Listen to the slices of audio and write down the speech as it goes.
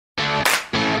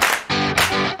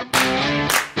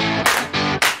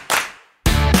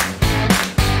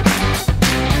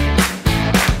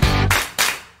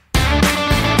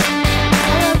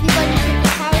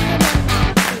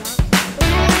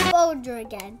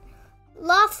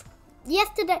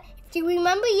yesterday, if you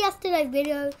remember yesterday's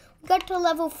video, we got to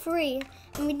level 3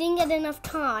 and we didn't get enough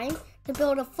time to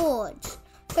build a forge.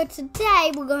 So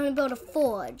today we're going to build a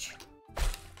forge.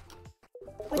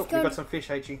 Look, you got some fish,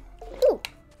 H.E. Ooh.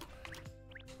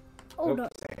 Oh, no.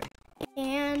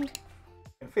 And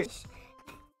fish.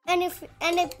 And if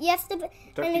yesterday,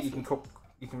 Don't think you can cook.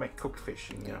 You can make cooked fish,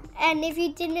 you know. And if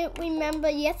you didn't remember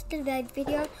yesterday's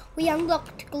video, we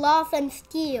unlocked glass and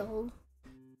steel.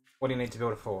 What do you need to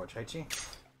build a forge, H.E.?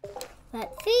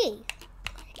 Let's see.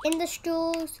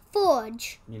 Industrials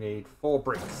forge. You need 4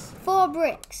 bricks. 4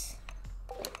 bricks.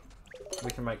 We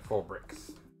can make 4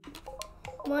 bricks.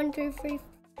 1, 2, 3.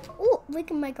 Oh, we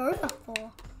can make over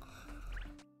 4.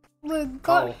 We're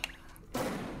gonna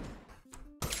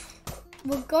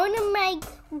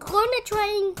try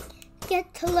and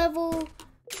get to level.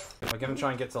 We're gonna try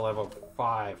and get to level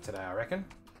 5 today, I reckon.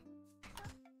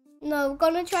 No, we're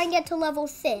gonna try and get to level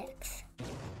 6.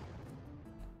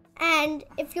 And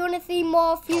if you want to see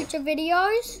more future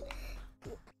videos,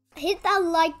 hit that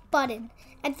like button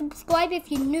and subscribe if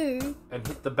you're new. And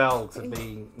hit the bell to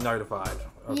be notified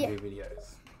of new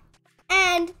videos.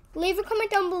 And leave a comment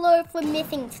down below if we're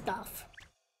missing stuff.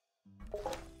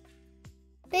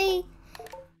 The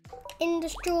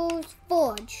Industrials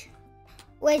Forge.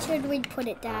 Where should we put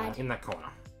it, Dad? In that corner.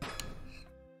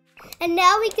 And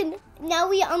now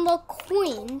we unlock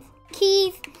coins,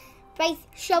 keys, base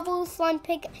shovels, slime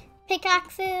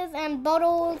pickaxes, and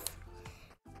bottles.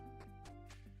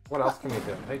 What else can we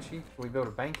build, H.E.? Can we build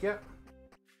a bank yet?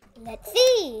 Let's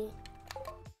see.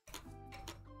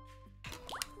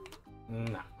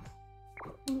 No.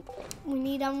 We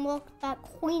need to unlock that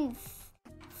coins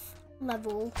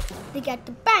level to get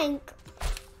the bank.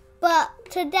 But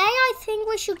today I think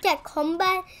we should get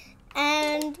combat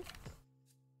and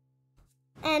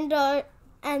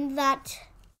that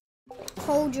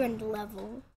cauldron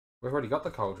level. We've already got the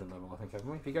cauldron level, I think,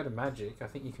 haven't we? If you go to magic, I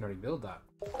think you can already build that.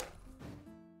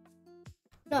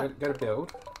 No. Go to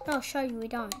build. I'll show you, we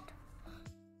don't.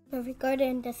 So if we go to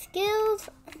into skills.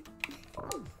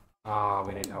 Ah,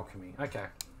 we need alchemy. Okay.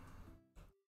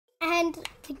 And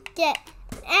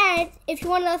if you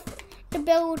want us to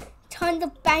build tons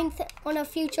of banks on a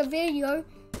future video,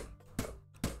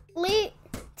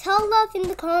 tell us in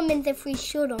the comments if we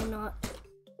should or not.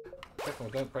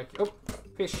 Definitely don't break it. Oh,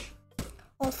 fish.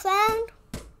 Or sand,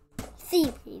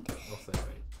 seaweed. Or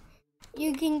seaweed.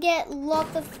 You can get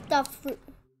lots of stuff through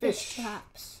fish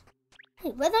traps.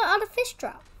 Hey, where's our other fish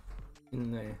trap?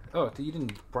 In there. Oh, you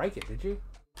didn't break it, did you?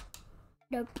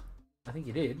 Nope. I think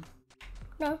you did.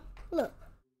 No, look.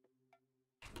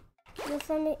 There's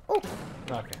something. Oh.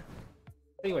 Okay.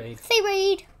 Seaweed.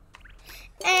 Seaweed.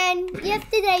 And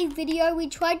yesterday's video we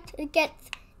tried to get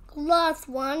glass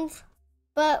ones,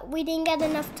 but we didn't get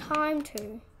enough time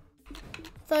to.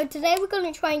 So today we're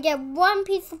going to try and get 1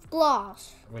 piece of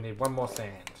glass. We need 1 more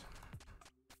sand.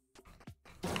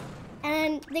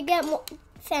 And to get more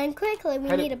sand quickly, we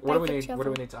need a basic shovel. What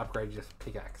do we need to upgrade this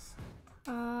pickaxe?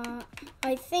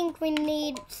 I think we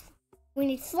need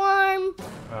slime.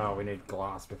 Oh, we need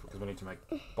glass because we need to make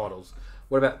bottles.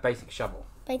 What about basic shovel?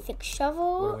 Basic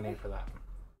shovel. What do we need for that?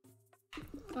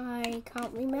 I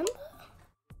can't remember.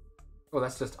 Well,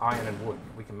 that's just iron and wood.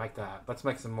 We can make that. Let's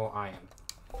make some more iron.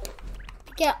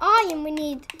 To get iron, we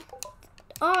need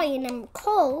iron and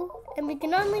coal, and we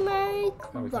can only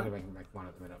make we can only make 1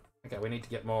 at the minute. Okay, we need to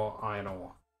get more iron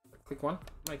ore. Click 1.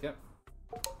 Make it.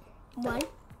 1.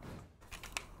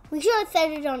 We should have set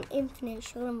it on infinite,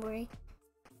 shouldn't we?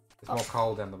 There's more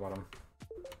coal down the bottom.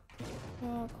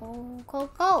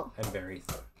 Coal. And berries.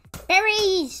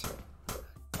 Berries!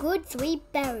 Good 3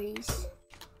 berries.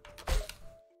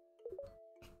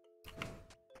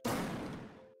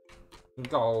 And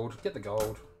gold. Get the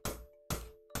gold.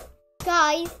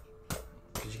 Guys.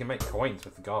 Because you can make coins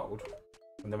with the gold.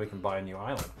 And then we can buy a new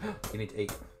island. You need to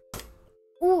eat.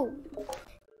 Ooh.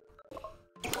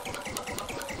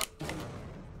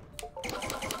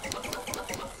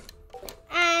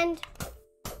 And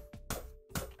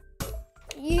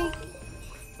you.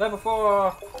 Level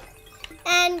 4.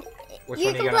 And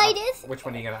you can play this. Which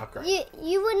one are you going to upgrade?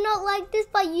 You would not like this,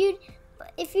 but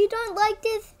if you don't like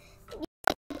this,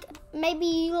 maybe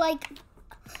you like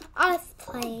us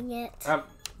playing it.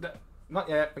 Not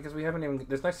yet, because we haven't even.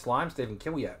 There's no slimes to even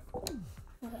kill yet.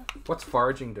 Okay. What's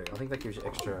foraging do? I think that gives you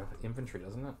extra inventory,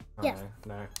 doesn't it? Oh, yes.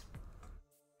 No.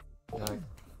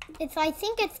 I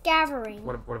think it's gathering.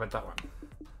 What about that one?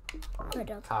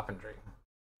 Carpentry.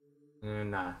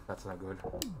 Nah, that's no good.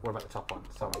 What about the top one?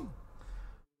 Sewing.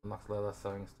 Unlocks leather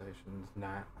sewing stations.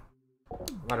 Nah.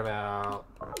 What about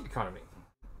economy?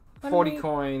 40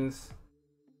 coins.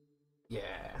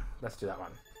 Yeah. let's do that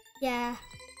one. Yeah.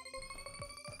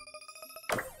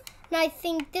 And I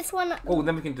think this one. Oh,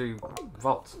 then we can do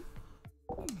vaults.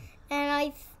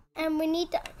 And we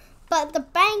need to, but the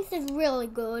banks is really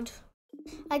good.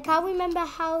 I can't remember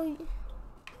how.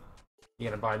 You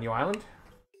gonna buy a new island?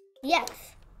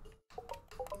 Yes.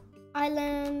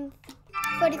 Island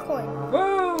 30 coin.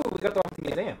 Whoa! We got the one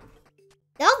thing down.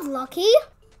 That was lucky.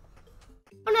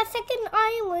 On our second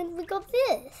island, we got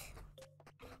this.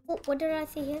 Oh, what did I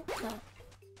see here? No. I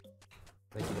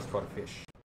think you just caught a fish.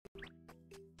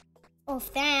 Oh,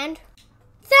 sand.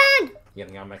 Sand! You're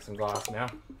gonna go make some glass now.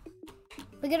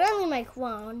 We could only make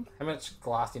one. How much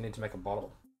glass do you need to make a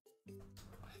bottle?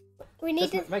 We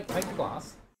need just to make the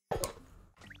glass.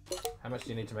 How much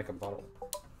do you need to make a bottle?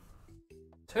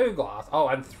 2 glass. Oh,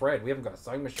 and thread. We haven't got a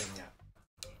sewing machine yet.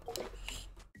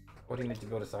 What do you need to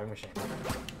build a sewing machine?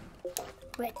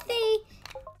 Let's see.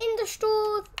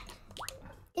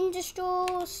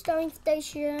 Industrial sewing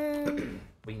station.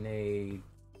 We need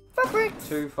bricks.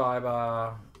 2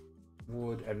 fiber,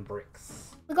 wood, and bricks.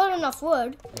 We got enough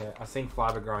wood. Yeah, I've seen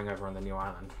fiber growing over on the new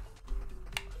island.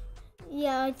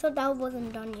 Yeah, I thought that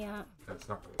wasn't done yet. It's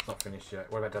not finished yet.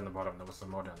 What about down the bottom? There was some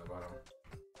more down the bottom.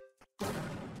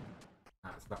 No,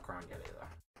 it's not grown yet either.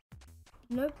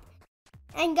 Nope.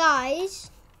 And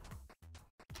guys,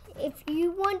 if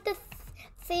you want to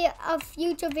see a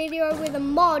future video with a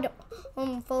mod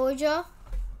on FORAGER,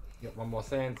 You got one more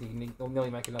sand, so you'll nearly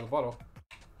make another bottle.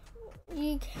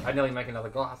 you can, I'd nearly make another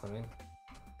glass, I mean.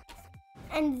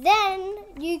 and then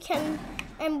you can,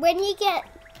 and when you get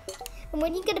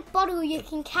a bottle, you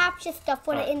can capture stuff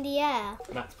when it's in the air.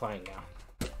 Matt's playing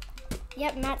now.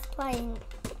 Yep, Matt's playing.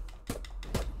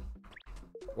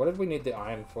 What did we need the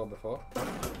iron for before?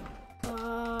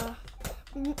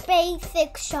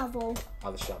 Basic shovel.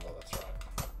 Oh, the shovel, that's right.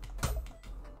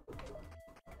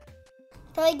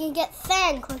 So you can get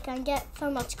sand quick and get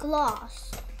so much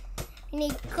glass. You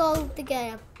need gold to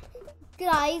get it.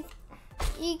 Guys,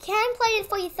 you can play it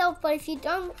for yourself, but if you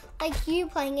don't like you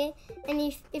playing it,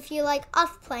 and if you like us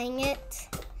playing it,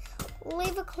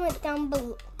 leave a comment down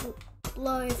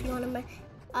below if you want to make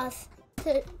us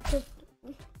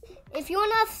if you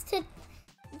want us to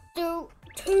do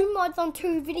 2 mods on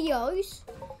 2 videos.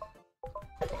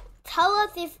 Tell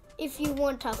us if you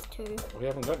want us to. We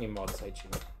haven't got any mods, HU.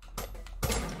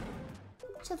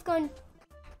 Just going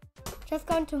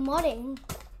to modding.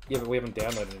 Yeah, but we haven't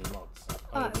downloaded any mods.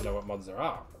 I don't Oh. know what mods there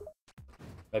are.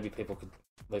 Maybe people could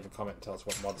leave a comment and tell us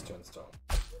what mods to install.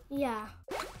 Yeah.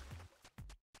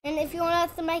 And if you want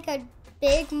us to make a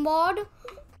big mod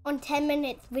on 10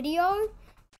 minutes video,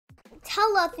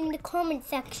 tell us in the comment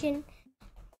section.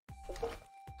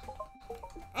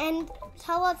 And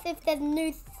tell us if there's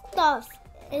new stuff,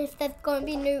 if there's going to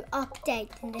be new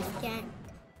updates in this game.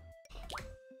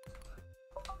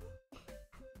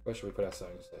 Where should we put our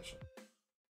sewing station?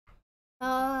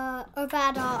 Over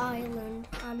at our island,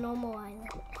 our normal island,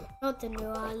 not the new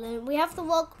island. We have to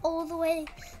walk all the way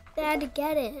there to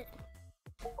get it.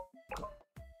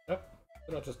 Yep, what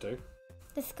did I just do?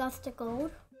 Discuss the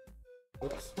gold.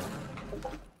 Whoops.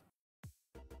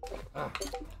 Ah.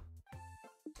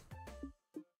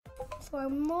 So I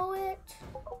mow it.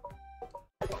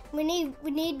 We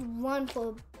need 1 for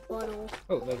a bottle.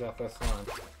 Oh, there's our first slime.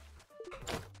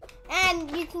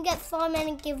 And you can get slime and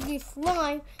it gives you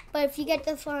slime, but if you get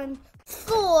the slime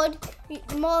sword,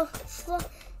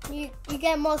 you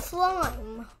get more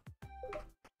slime.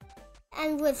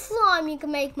 And with slime, you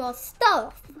can make more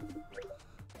stuff.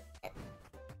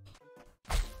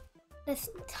 There's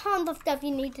tons of stuff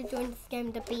you need to do in this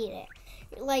game to beat it.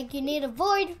 Like you need a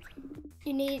void,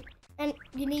 you need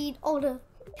all the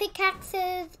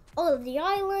pickaxes, all of the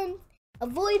island, a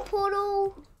void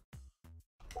portal.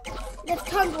 There's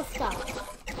tons of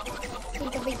stuff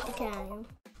to beat the game.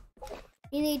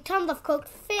 You need tons of cooked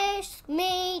fish,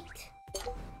 meat,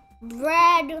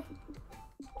 bread.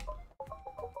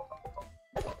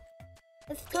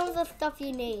 There's tons of stuff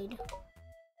you need.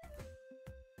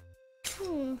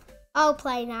 I'll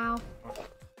play now.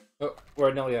 Oh,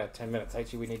 we're nearly at 10 minutes.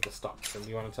 Actually, we need to stop. So do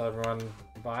you want to tell everyone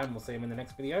bye and we'll see them in the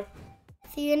next video?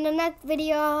 See you in the next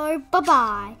video.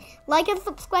 Bye-bye. Like and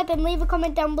subscribe and leave a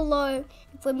comment down below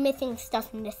if we're missing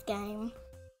stuff in this game.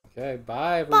 Okay,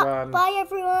 bye everyone. Bye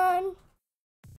everyone.